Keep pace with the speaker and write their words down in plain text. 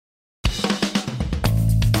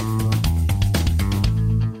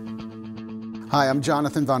Hi, I'm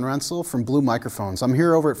Jonathan Von Rensselaer from Blue Microphones. I'm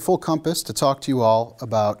here over at Full Compass to talk to you all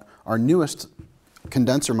about our newest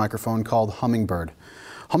condenser microphone called Hummingbird.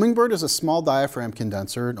 Hummingbird is a small diaphragm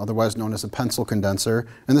condenser, otherwise known as a pencil condenser,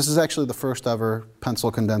 and this is actually the first ever pencil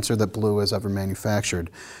condenser that Blue has ever manufactured.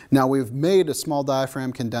 Now, we've made a small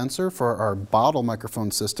diaphragm condenser for our bottle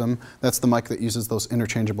microphone system. That's the mic that uses those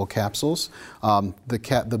interchangeable capsules. The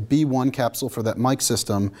B1 capsule for that mic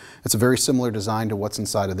system, it's a very similar design to what's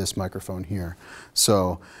inside of this microphone here.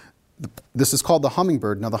 So this is called the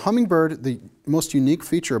Hummingbird. Now, the Hummingbird, the most unique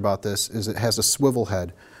feature about this is it has a swivel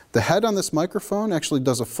head. The head on this microphone actually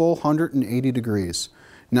does a full 180 degrees.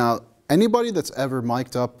 Now, anybody that's ever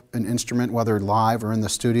mic'd up an instrument, whether live or in the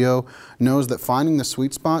studio, knows that finding the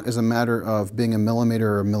sweet spot is a matter of being a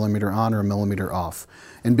millimeter on or a millimeter off.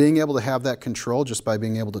 And being able to have that control just by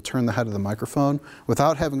being able to turn the head of the microphone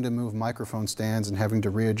without having to move microphone stands and having to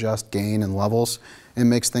readjust gain and levels, it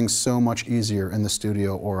makes things so much easier in the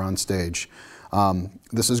studio or on stage.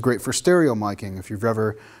 This is great for stereo miking. If you've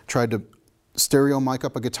ever tried to stereo mic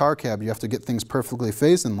up a guitar cab, you have to get things perfectly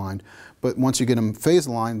phase in line. But once you get them phase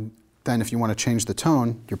aligned, then if you want to change the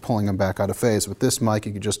tone, you're pulling them back out of phase. With this mic,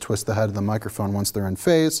 you can just twist the head of the microphone once they're in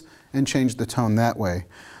phase and change the tone that way.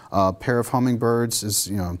 A pair of Hummingbirds is,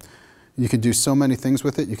 you can do so many things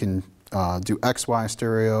with it. You can do XY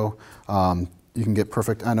stereo. You can get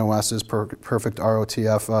perfect NOSs, perfect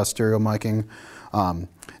ROTF stereo miking.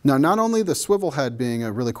 Now, not only the swivel head being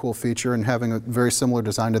a really cool feature and having a very similar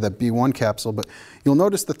design to that B1 capsule, but you'll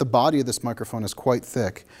notice that the body of this microphone is quite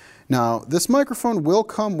thick. Now, this microphone will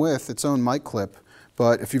come with its own mic clip,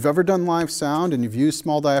 but if you've ever done live sound and you've used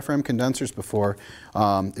small diaphragm condensers before,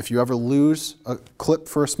 if you ever lose a clip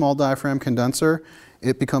for a small diaphragm condenser,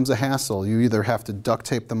 it becomes a hassle. You either have to duct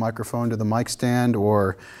tape the microphone to the mic stand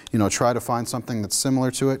or try to find something that's similar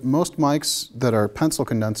to it. Most mics that are pencil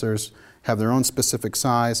condensers have their own specific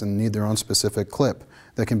size and need their own specific clip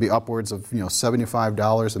that can be upwards of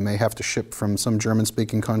 $75 and may have to ship from some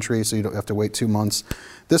German-speaking country, so you don't have to wait 2 months.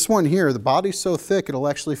 This one here, the body's so thick it'll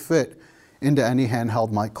actually fit into any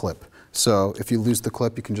handheld mic clip. So if you lose the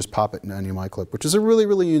clip, you can just pop it into any mic clip, which is a really,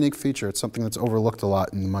 really unique feature. It's something that's overlooked a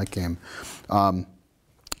lot in the mic game.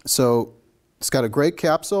 So it's got a great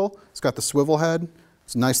capsule. It's got the swivel head.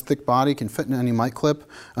 It's a nice thick body, can fit in any mic clip.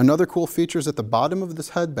 Another cool feature is at the bottom of this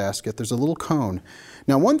head basket, there's a little cone.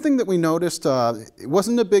 Now, one thing that we noticed, it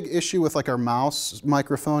wasn't a big issue with like our mouse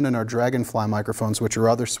microphone and our Dragonfly microphones, which are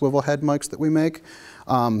other swivel head mics that we make.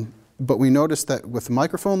 But we noticed that with a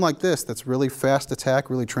microphone like this, that's really fast attack,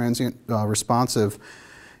 really transient responsive,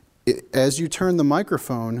 as you turn the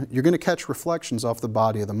microphone, you're going to catch reflections off the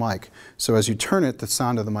body of the mic. So as you turn it, the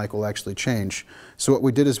sound of the mic will actually change. So what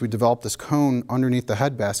we did is we developed this cone underneath the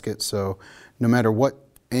head basket, so no matter what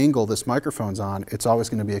angle this microphone's on, it's always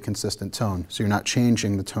going to be a consistent tone. So you're not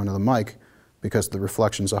changing the tone of the mic because the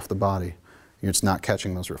reflections off the body. It's not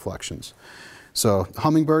catching those reflections. So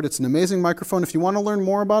Hummingbird, it's an amazing microphone. If you want to learn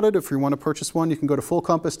more about it, if you want to purchase one, you can go to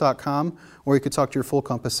fullcompass.com or you could talk to your Full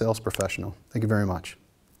Compass sales professional. Thank you very much.